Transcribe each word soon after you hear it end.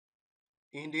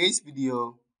In this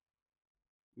video,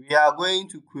 we are going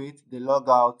to create the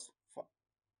logout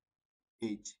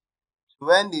page. So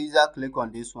when the user click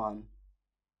on this one,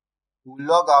 we'll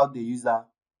log out the user.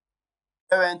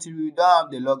 Currently, we don't have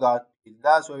the logout page.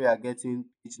 That's why we are getting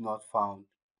page not found.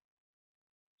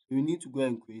 So we need to go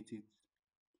and create it.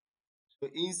 So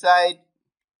inside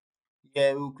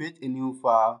here, we'll create a new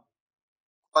file,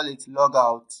 call it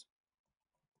logout.php.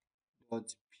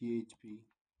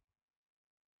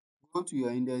 Go to your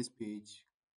index page,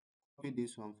 copy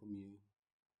this one from here.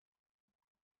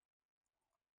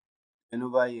 And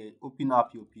over here, open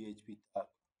up your PHP tab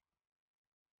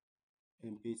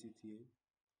and paste it here.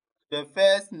 The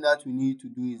first thing that we need to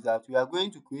do is that we are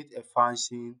going to create a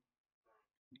function,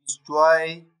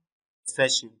 destroy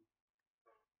session.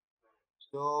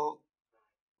 So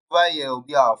over here will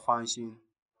be our function.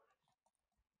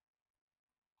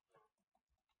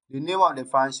 The name of the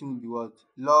function will be what?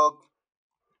 Log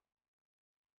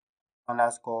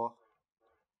underscore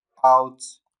out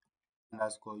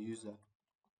underscore user.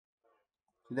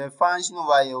 So the function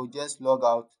over here will just log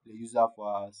out the user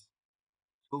for us.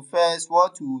 So first,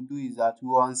 what we will do is that we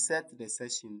will unset the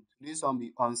session. This one will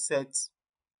be unset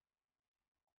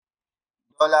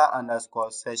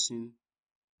 $_session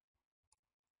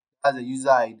as a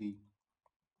user ID.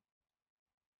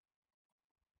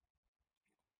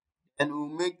 And we'll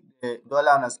make the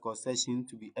 $_session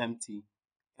to be empty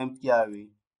array.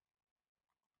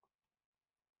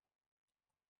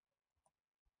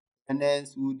 And then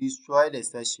we'll destroy the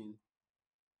session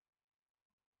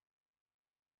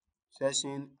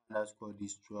underscore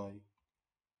destroy.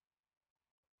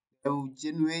 Then we'll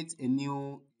generate a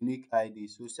new unique ID.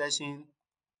 So session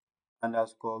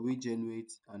underscore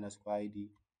regenerate underscore ID.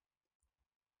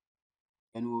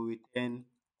 And we'll return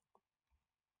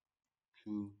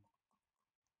true,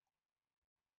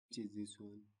 which is this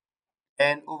one.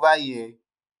 And over here,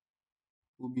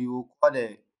 we'll call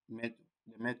the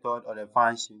method or the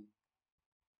function,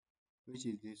 which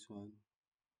is this one.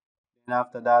 Then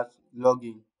after that,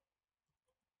 login.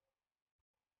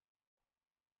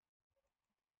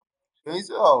 So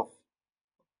instead of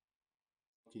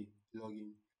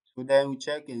login. So then we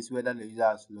check and see whether the user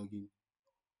has logged in.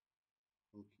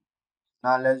 Okay.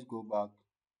 Now let's go back.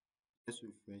 Let's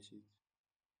refresh it.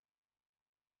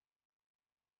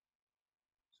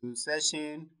 So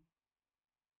session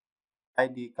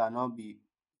ID cannot be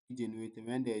generated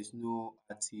when there is no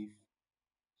active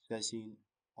session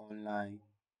online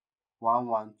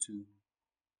 112.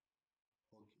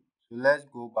 Okay. So let's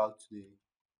go back to the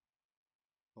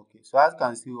so as you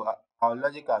can see, our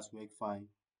logic has worked fine.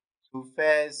 So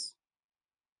first,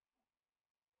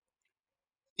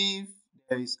 if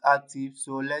there is active,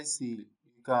 so let's see,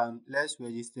 let's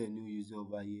register a new user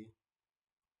over here.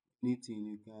 Anything,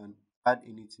 you can add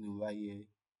anything over here.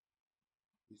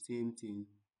 The same thing,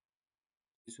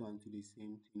 this one to the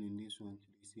same thing, and this one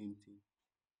to the same thing.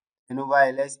 And over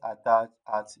here, let's attach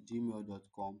at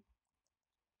gmail.com.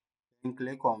 Then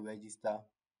click on register.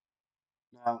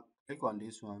 Now click on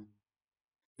this one,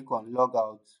 click on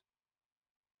logout.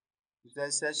 It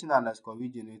says session underscore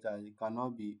regenerator. It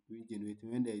cannot be regenerated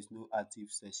when there is no active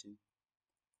session.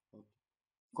 Okay.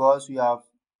 Because we have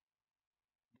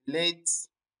delayed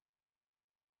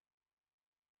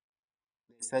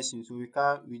the session, so we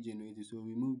can't regenerate it. So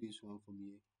remove this one from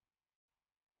here.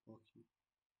 Okay.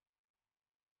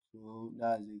 So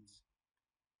that's it.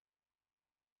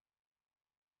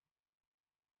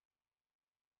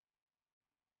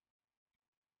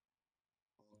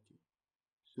 Okay.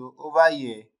 So over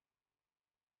here,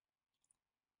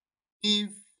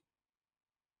 if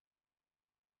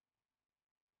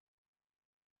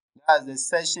the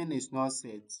session is not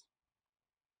set,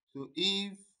 so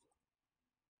if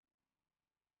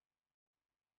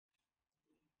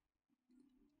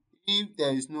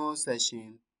there is no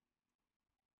session,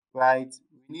 right,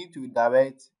 we need to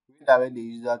redirect the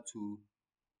user to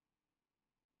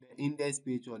the index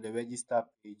page or the register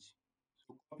page.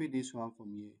 So copy this one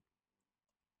from here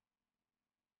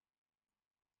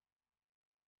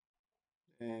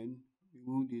and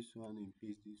remove this one and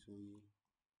paste this one here.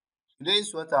 So this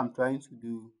is what I'm trying to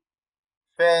do.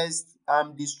 First,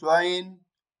 I'm destroying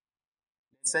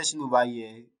the session over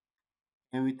here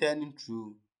and returning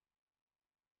true.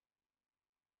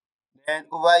 Then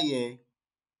over here,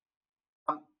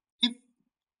 if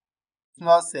it's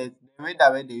not set, then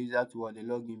redirect the user to the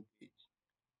login page.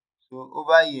 So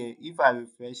over here, if I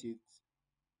refresh it,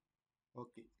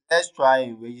 okay, let's try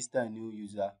and register a new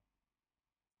user.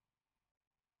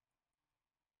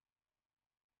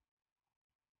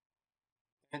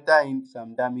 Enter in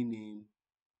some dummy name,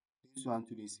 this one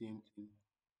to the same thing,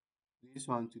 this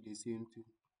one to the same thing.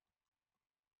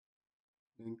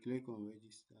 then click on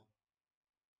register.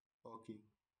 Okay.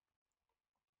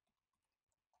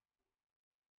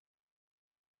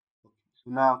 Okay.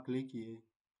 So now click here.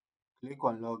 Click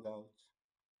on logout.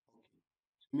 Okay.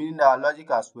 Meaning that our logic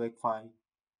has worked fine.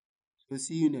 So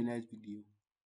see you in the next video.